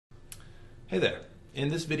Hey there. In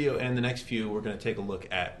this video and the next few, we're going to take a look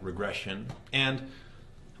at regression. And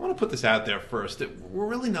I want to put this out there first, that we're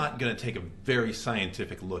really not going to take a very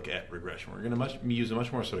scientific look at regression. We're going to use a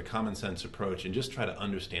much more sort of common sense approach and just try to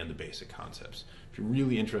understand the basic concepts. If you're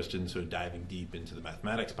really interested in sort of diving deep into the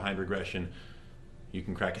mathematics behind regression, you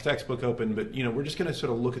can crack a textbook open, but we're just going to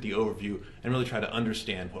sort of look at the overview and really try to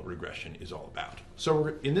understand what regression is all about.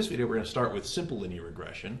 So in this video, we're going to start with simple linear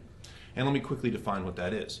regression, and let me quickly define what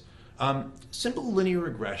that is. Simple linear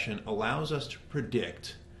regression allows us to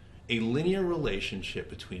predict a linear relationship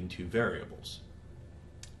between two variables.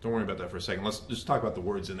 Don't worry about that for a second. Let's just talk about the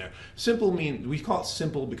words in there. Simple we call it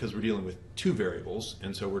simple because we're dealing with two variables,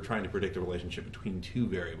 and so we're trying to predict a relationship between two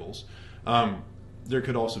variables. There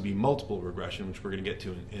could also be multiple regression, which we're going to get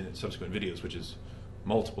to in subsequent videos, which is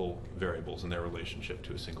multiple variables and their relationship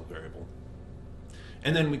to a single variable.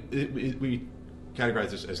 And then we categorize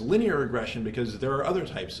this as linear regression because there are other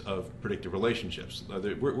types of predictive relationships.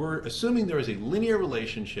 We're assuming there is a linear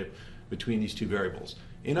relationship between these two variables.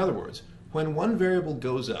 In other words, when one variable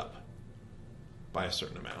goes up by a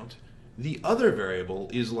certain amount, the other variable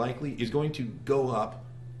is going to go up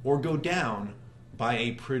or go down by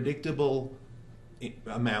a predictable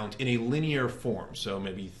amount in a linear form. So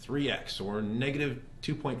maybe 3x or negative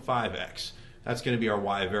 2.5x. That's going to be our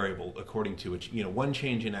y variable, according to which, one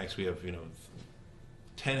change in x, we have,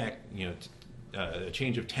 10x, a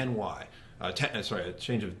change of 10y, a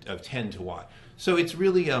change of 10 to y. So it's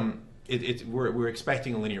really, we're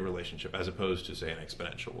expecting a linear relationship as opposed to, say, an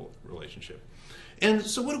exponential relationship. And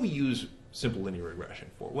so what do we use simple linear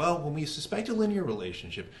regression for? Well, when we suspect a linear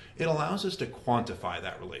relationship, it allows us to quantify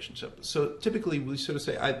that relationship. So typically we sort of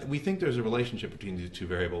say, we think there's a relationship between these two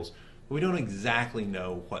variables, but we don't exactly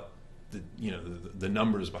know what the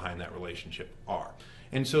numbers behind that relationship are.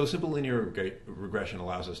 And so simple linear regression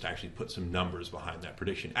allows us to actually put some numbers behind that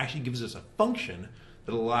prediction. It actually gives us a function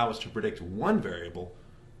that will allow us to predict one variable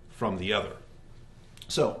from the other.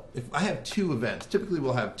 So if I have two events, typically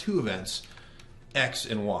we'll have two events, x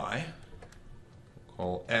and y. We'll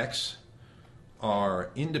call x our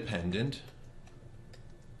independent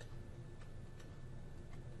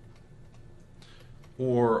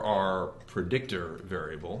or our predictor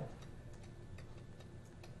variable,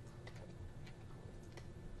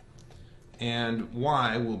 and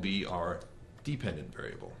y will be our dependent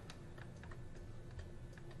variable.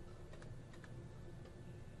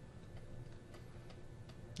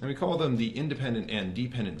 And we call them the independent and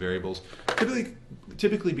dependent variables,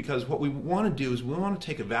 typically because what we want to do is we want to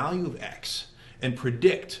take a value of x and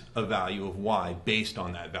predict a value of y based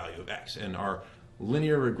on that value of x. And our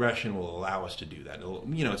linear regression will allow us to do that.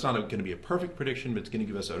 It's not going to be a perfect prediction, but it's going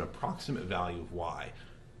to give us an approximate value of y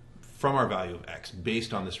from our value of x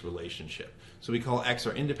based on this relationship. So we call x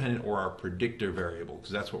our independent or our predictor variable because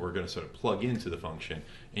that's what we're going to sort of plug into the function,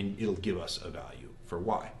 and it'll give us a value for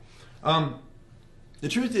y. The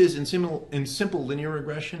truth is, in simple linear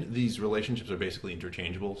regression, these relationships are basically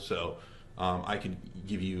interchangeable. So I could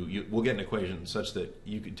give we'll get an equation such that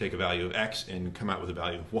you could take a value of x and come out with a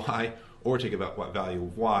value of y, or take a value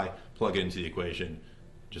of y, plug it into the equation,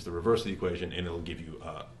 just the reverse of the equation, and it'll give you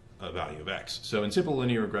a value of x. So in simple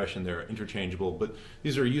linear regression, they're interchangeable, but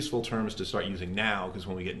these are useful terms to start using now because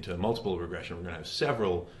when we get into multiple regression, we're going to have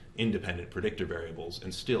several independent predictor variables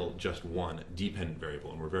and still just one dependent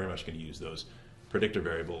variable, and we're very much going to use those predictor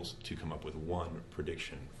variables to come up with one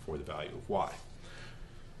prediction for the value of y.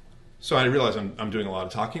 So I realize I'm doing a lot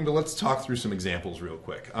of talking, but let's talk through some examples real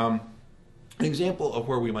quick. An example of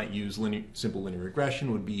where we might use simple linear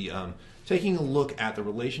regression would be taking a look at the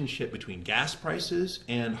relationship between gas prices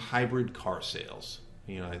and hybrid car sales.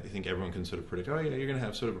 I think everyone can sort of predict, you're going to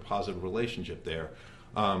have sort of a positive relationship there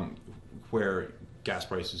where gas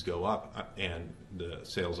prices go up and the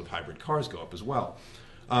sales of hybrid cars go up as well.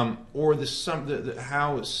 Or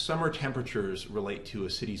how summer temperatures relate to a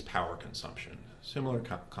city's power consumption. Similar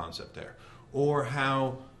concept there. Or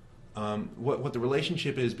how what the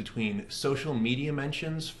relationship is between social media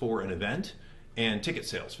mentions for an event and ticket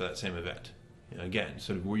sales for that same event. Again,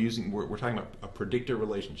 so we're talking about a predictor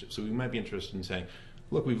relationship. So we might be interested in saying,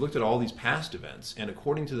 look, we've looked at all these past events, and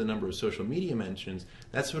according to the number of social media mentions,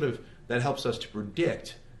 that helps us to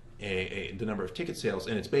predict the number of ticket sales,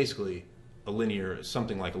 and it's basically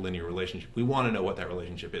something like a linear relationship. We want to know what that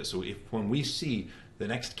relationship is. So when we see the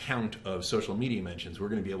next count of social media mentions, we're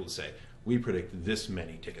going to be able to say, we predict this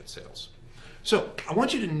many ticket sales. So I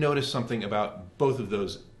want you to notice something about both of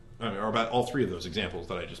those, or about all three of those examples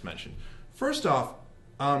that I just mentioned. First off,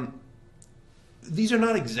 these are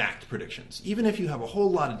not exact predictions. Even if you have a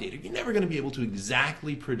whole lot of data, you're never going to be able to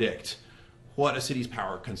exactly predict what a city's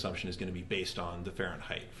power consumption is going to be based on the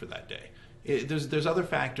Fahrenheit for that day. There's other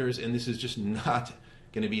factors, and this is just not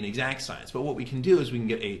going to be an exact science. But what we can do is we can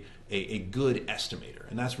get a good estimator,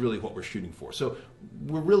 and that's really what we're shooting for. So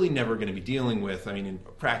we're really never going to be dealing with, I mean, in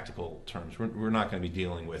practical terms, we're not going to be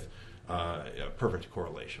dealing with a perfect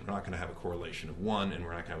correlation. We're not going to have a correlation of 1, and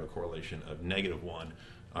we're not going to have a correlation of -1.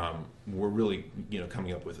 We're really,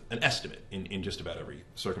 coming up with an estimate in just about every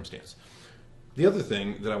circumstance. The other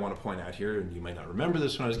thing that I want to point out here, and you might not remember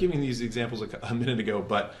this when I was giving these examples a minute ago,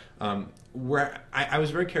 but where I was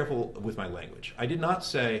very careful with my language. I did not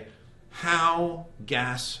say how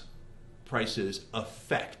gas prices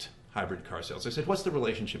affect hybrid car sales. I said, what's the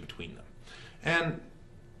relationship between them? And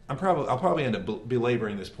I'll probably end up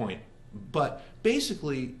belaboring this point, but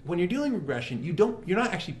basically, when you're doing regression, you're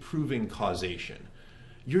not actually proving causation.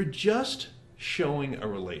 You're just showing a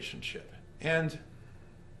relationship. And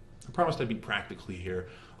I promised I'd be practically here.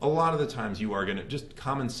 A lot of the times you are going to, just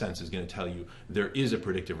common sense is going to tell you there is a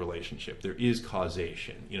predictive relationship. There is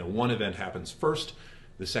causation. One event happens first,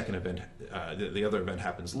 the second event, the other event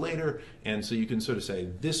happens later, and so you can sort of say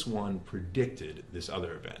this one predicted this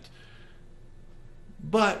other event.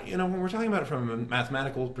 But, when we're talking about it from a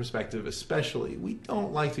mathematical perspective especially, we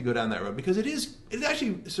don't like to go down that road because it's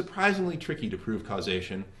actually surprisingly tricky to prove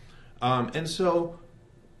causation. And so,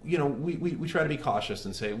 we try to be cautious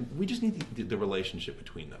and say we just need the relationship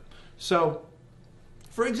between them. So,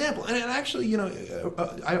 for example, and actually,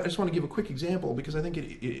 I just want to give a quick example because I think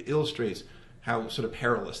it illustrates how sort of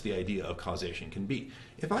perilous the idea of causation can be.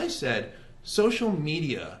 If I said social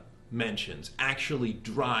media mentions actually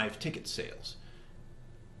drive ticket sales,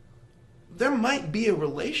 there might be a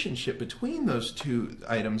relationship between those two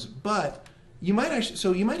items, but you might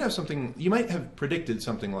have predicted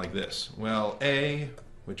something like this. Well, A,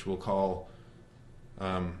 which we'll call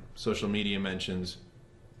social media mentions,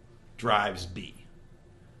 drives B.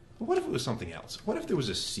 But what if it was something else? What if there was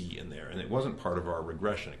a C in there and it wasn't part of our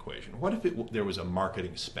regression equation? What if there was a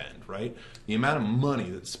marketing spend, right? The amount of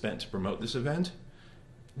money that's spent to promote this event,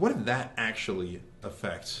 what if that actually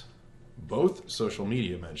affects both social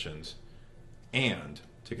media mentions and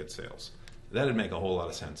ticket sales? That'd make a whole lot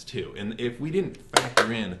of sense too. And if we didn't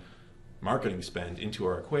factor in marketing spend into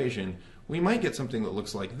our equation, we might get something that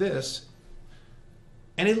looks like this,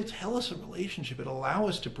 and it'll tell us a relationship. It'll allow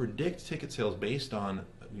us to predict ticket sales based on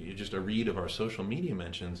just a read of our social media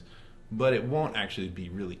mentions, but it won't actually be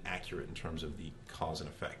really accurate in terms of the cause and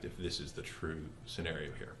effect if this is the true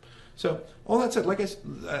scenario here. So all that said,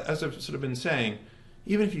 as I've sort of been saying,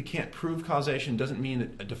 even if you can't prove causation, doesn't mean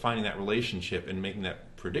that defining that relationship and making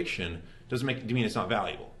that prediction doesn't mean it's not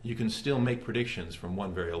valuable. You can still make predictions from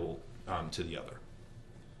one variable to the other.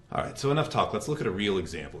 All right, so enough talk. Let's look at a real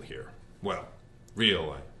example here. Well,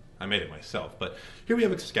 real, I made it myself, but here we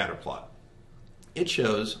have a scatter plot. It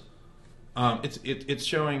shows, it's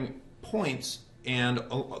showing points, and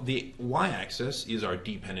the y-axis is our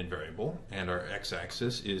dependent variable, and our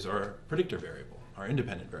x-axis is our predictor variable, our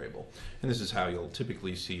independent variable. And this is how you'll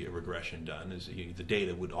typically see a regression done. Is the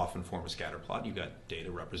data would often form a scatter plot. You've got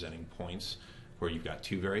data representing points where you've got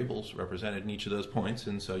two variables represented in each of those points,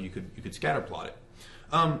 and so you could scatter plot it.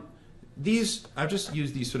 I've just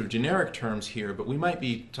used these sort of generic terms here, but we might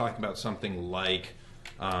be talking about something like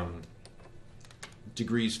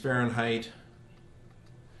degrees Fahrenheit,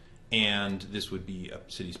 and this would be a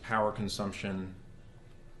city's power consumption.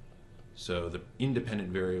 So the independent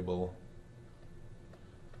variable,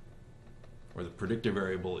 or the predictor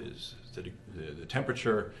variable, is the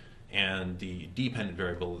temperature, and the dependent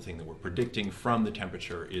variable, the thing that we're predicting from the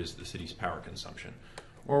temperature, is the city's power consumption.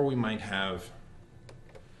 Or we might have,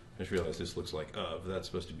 I just realized this looks like that's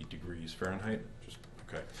supposed to be degrees Fahrenheit.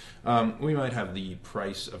 Okay. We might have the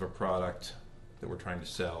price of a product that we're trying to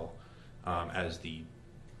sell as the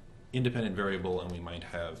independent variable, and we might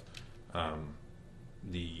have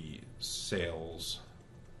the sales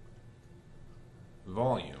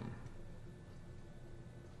volume.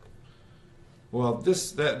 Well,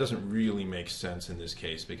 that doesn't really make sense in this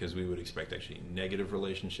case because we would expect actually negative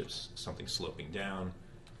relationships, something sloping down,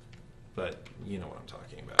 but you know what I'm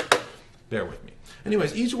talking about. Bear with me.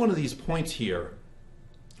 Anyways, each one of these points here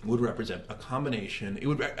would represent a combination. It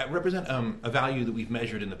would represent a value that we've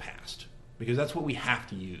measured in the past, because that's what we have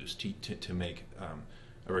to use to make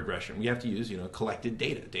a regression. We have to use collected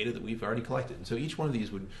data that we've already collected. And so each one of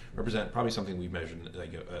these would represent probably something we've measured,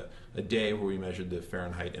 like a day where we measured the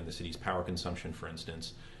Fahrenheit and the city's power consumption, for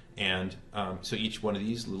instance. And so each one of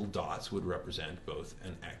these little dots would represent both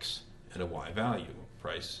an X and a Y value,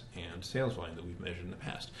 price and sales volume that we've measured in the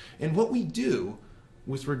past. And what we do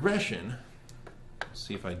with regression, let's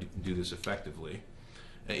see if I do this effectively,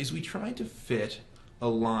 is we try to fit a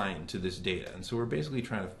line to this data. And so we're basically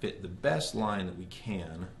trying to fit the best line that we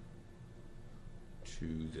can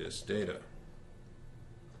to this data.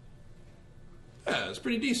 Yeah, it's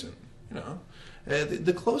pretty decent, you know.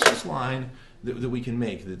 The closest line that we can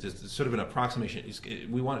make, that's sort of an approximation, is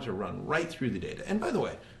we want it to run right through the data. And by the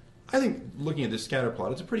way, I think looking at this scatter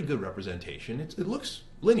plot, it's a pretty good representation. It looks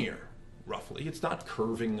linear, roughly. It's not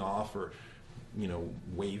curving off or, you know,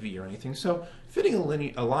 wavy or anything. So fitting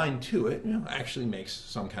a line to it, you know, actually makes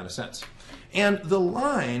some kind of sense. And the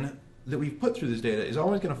line that we've put through this data is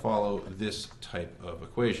always going to follow this type of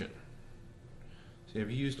equation. See, I've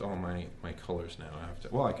used all my colors now. I have to,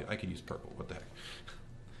 well, I could use purple. What the heck?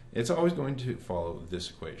 It's always going to follow this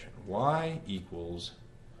equation. Y equals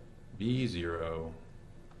B0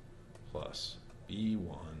 plus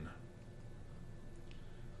B1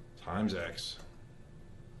 times X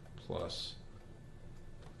plus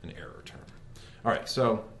an error term. All right,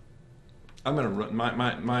 so I'm going to run,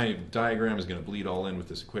 my diagram is going to bleed all in with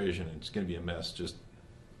this equation, and it's going to be a mess. Just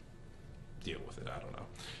deal with it. I don't know.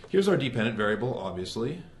 Here's our dependent variable,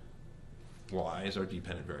 obviously. Y is our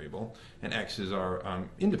dependent variable, and X is our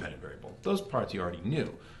independent variable. Those parts you already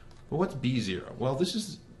knew. But what's B0? Well, this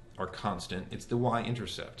is our constant. It's the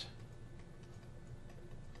y-intercept.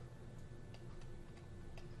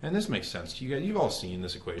 And this makes sense to you guys. You've all seen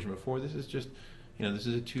this equation before. This is just, you know, this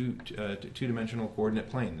is a two-dimensional coordinate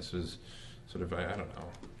plane. This is sort of, I don't know,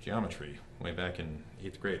 geometry way back in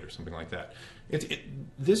 8th grade or something like that.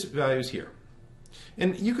 This value is here.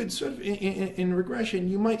 And you could sort of, in regression,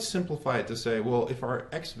 you might simplify it to say, well, if our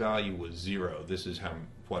x value was 0, this is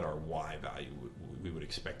what our y value we would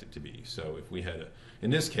expect it to be. So if we had, in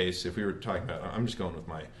this case, if we were talking about, I'm just going with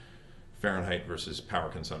my Fahrenheit versus power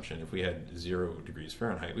consumption. If we had 0 degrees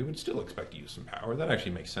Fahrenheit, we would still expect to use some power. That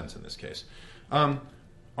actually makes sense in this case. Our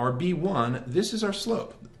B1, this is our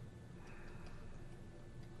slope.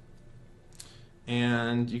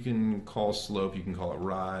 And you can call slope, you can call it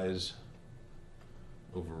rise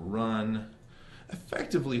over run.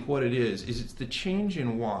 Effectively what it is it's the change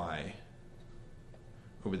in y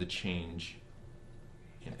over the change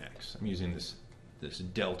in x. I'm using this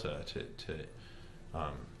delta to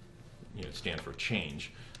you know, stand for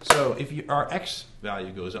change. So if our x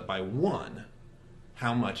value goes up by 1,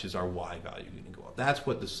 how much is our y value going to go up? That's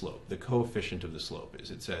what the slope, the coefficient of the slope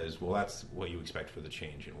is. It says, well, that's what you expect for the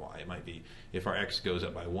change in y. It might be if our x goes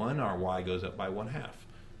up by 1, our y goes up by 1/2.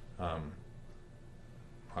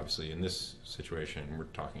 Obviously, in this situation, we're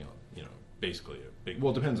talking, you know, basically a big,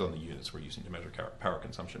 well, it depends on the units we're using to measure power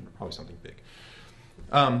consumption, but probably something big.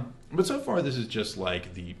 But so far, this is just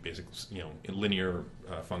like the basic, you know, linear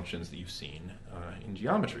functions that you've seen in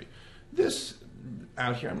geometry. This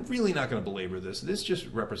out here, I'm really not going to belabor this. This just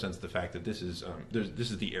represents the fact that this is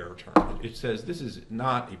the error term. It says this is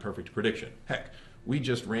not a perfect prediction. Heck, we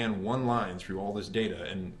just ran one line through all this data,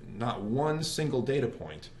 and not one single data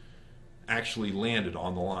point actually landed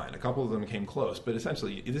on the line. A couple of them came close, but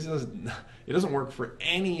essentially it doesn't work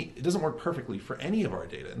perfectly for any of our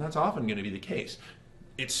data, and that's often going to be the case.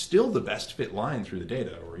 It's still the best fit line through the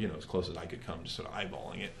data, or, you know, as close as I could come to sort of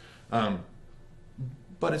eyeballing it.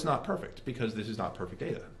 But it's not perfect because this is not perfect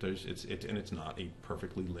data. And it's not a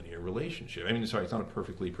perfectly linear relationship. I mean, sorry, it's not a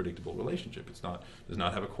perfectly predictable relationship. Does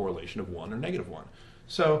not have a correlation of 1 or -1.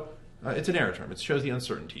 So it's an error term. It shows the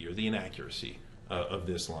uncertainty or the inaccuracy of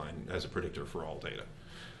this line as a predictor for all data.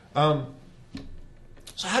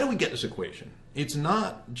 So how do we get this equation? It's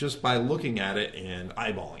not just by looking at it and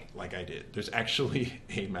eyeballing it like I did. There's actually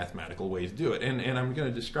a mathematical way to do it. And I'm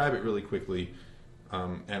going to describe it really quickly.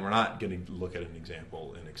 And we're not going to look at an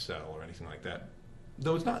example in Excel or anything like that,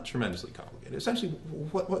 though it's not tremendously complicated. Essentially,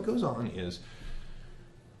 what goes on is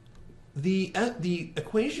the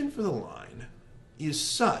equation for the line is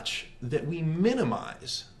such that we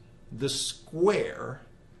minimize the square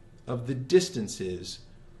of the distances,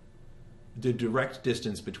 the direct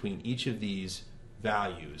distance between each of these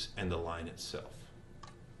values and the line itself.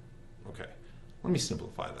 Okay, let me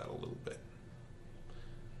simplify that a little bit.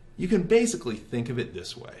 You can basically think of it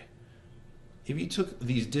this way. If you took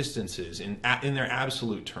these distances in their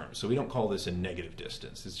absolute terms, so we don't call this a negative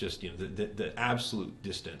distance, it's just, you know, the absolute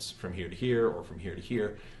distance from here to here or from here to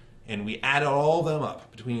here, and we add all of them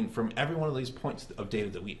up from every one of these points of data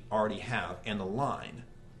that we already have and the line,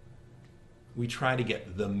 we try to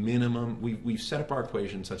get the minimum. We've set up our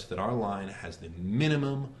equation such that our line has the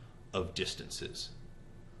minimum of distances.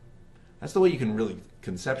 That's the way you can really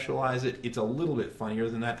conceptualize it. It's a little bit funnier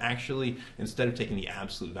than that. Actually, instead of taking the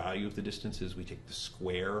absolute value of the distances, we take the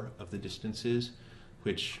square of the distances,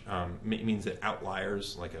 which means that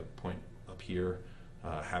outliers, like a point up here,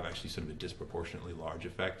 have actually sort of a disproportionately large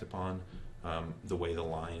effect upon the way the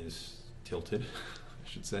line is tilted, I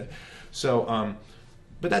should say. So,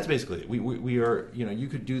 but that's basically it. We are, you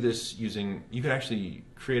could do this using, you could actually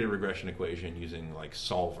create a regression equation using like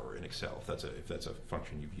solver in Excel, if that's a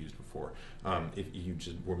function you've used before. If you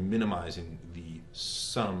just were minimizing the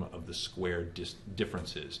sum of the squared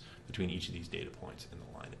differences between each of these data points in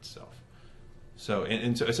the line itself. So,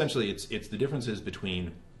 and so essentially it's the differences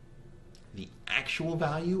between the actual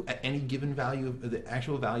value at any given value, the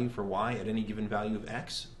actual value for y at any given value of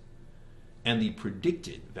x, and the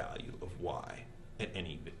predicted value of y at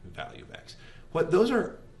any value of x.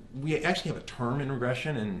 We actually have a term in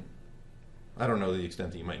regression, and I don't know the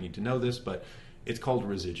extent that you might need to know this, but it's called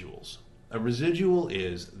residuals. A residual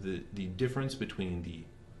is the difference between the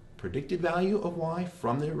predicted value of y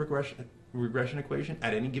from the regression equation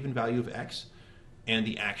at any given value of x and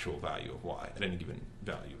the actual value of y at any given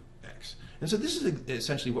value of x. And so this is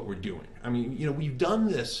essentially what we're doing. I mean, we've done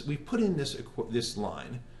this, we've put in this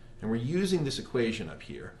line, and we're using this equation up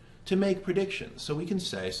here to make predictions. So we can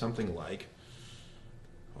say something like,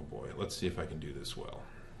 oh boy, let's see if I can do this well.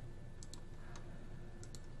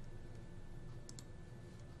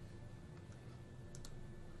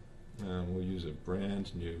 And we'll use a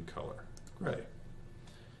brand new color. Great.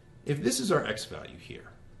 If this is our x value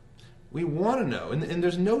here, we want to know, and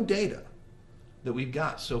there's no data that we've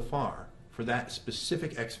got so far for that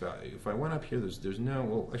specific x value. If I went up here, there's no,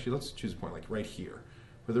 well, actually, let's choose a point like right here,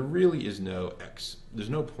 where there really is no x. There's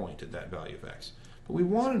no point at that value of x. But we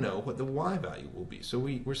want to know what the y value will be. So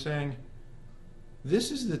we're saying,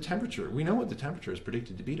 this is the temperature. We know what the temperature is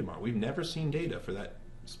predicted to be tomorrow. We've never seen data for that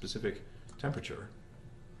specific temperature.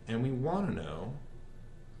 And we want to know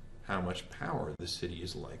how much power the city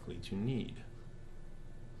is likely to need.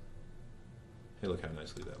 Hey, look how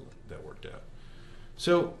nicely that worked out.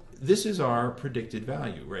 So this is our predicted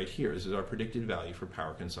value right here. This is our predicted value for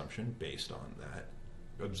power consumption based on that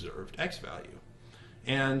observed x value.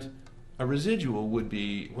 And a residual would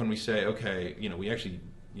be when we say, okay, we actually,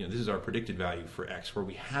 this is our predicted value for x where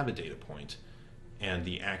we have a data point and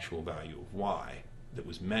the actual value of y that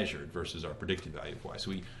was measured versus our predicted value of y.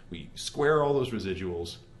 So we square all those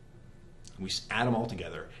residuals, we add them all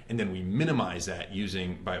together, and then we minimize that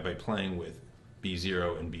using by playing with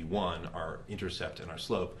b0 and b1, our intercept and our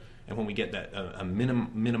slope. And when we get that a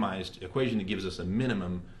minimized equation that gives us a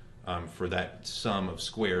minimum for that sum of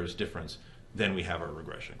squares difference, then we have our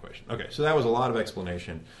regression equation. Okay, so that was a lot of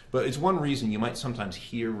explanation, but it's one reason you might sometimes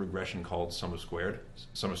hear regression called sum of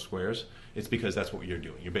squares. It's because that's what you're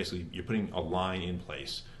doing. You're putting a line in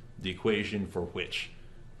place, the equation for which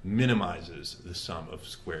minimizes the sum of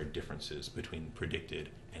squared differences between predicted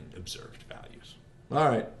and observed values. All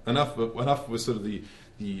right, enough with sort of the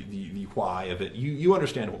why of it. You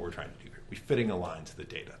understand what we're trying to do here. We're fitting a line to the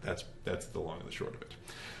data. That's the long and the short of it.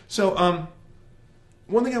 So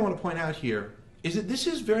one thing I want to point out here is that this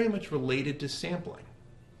is very much related to sampling,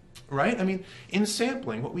 right? I mean, in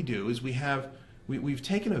sampling, what we do is we've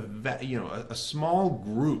taken a small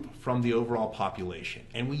group from the overall population,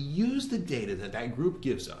 and we use the data that group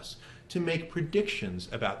gives us to make predictions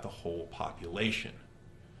about the whole population.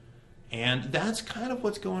 And that's kind of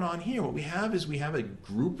what's going on here. What we have is we have a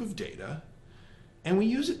group of data, and we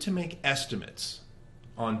use it to make estimates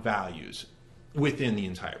on values within the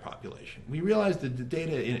entire population. We realize that the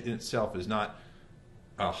data in itself is not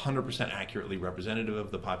 100% accurately representative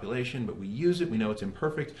of the population, but we use it, we know it's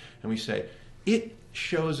imperfect, and we say, it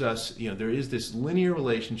shows us, there is this linear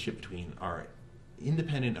relationship between our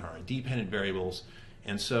independent and our dependent variables.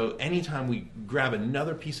 And so anytime we grab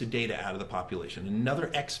another piece of data out of the population, another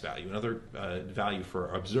x value, another value for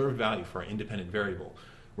our observed value for our independent variable,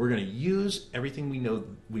 we're going to use everything we know,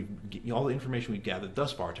 all the information we've gathered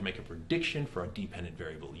thus far to make a prediction for our dependent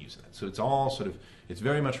variable using that. So it's all it's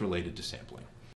very much related to sampling.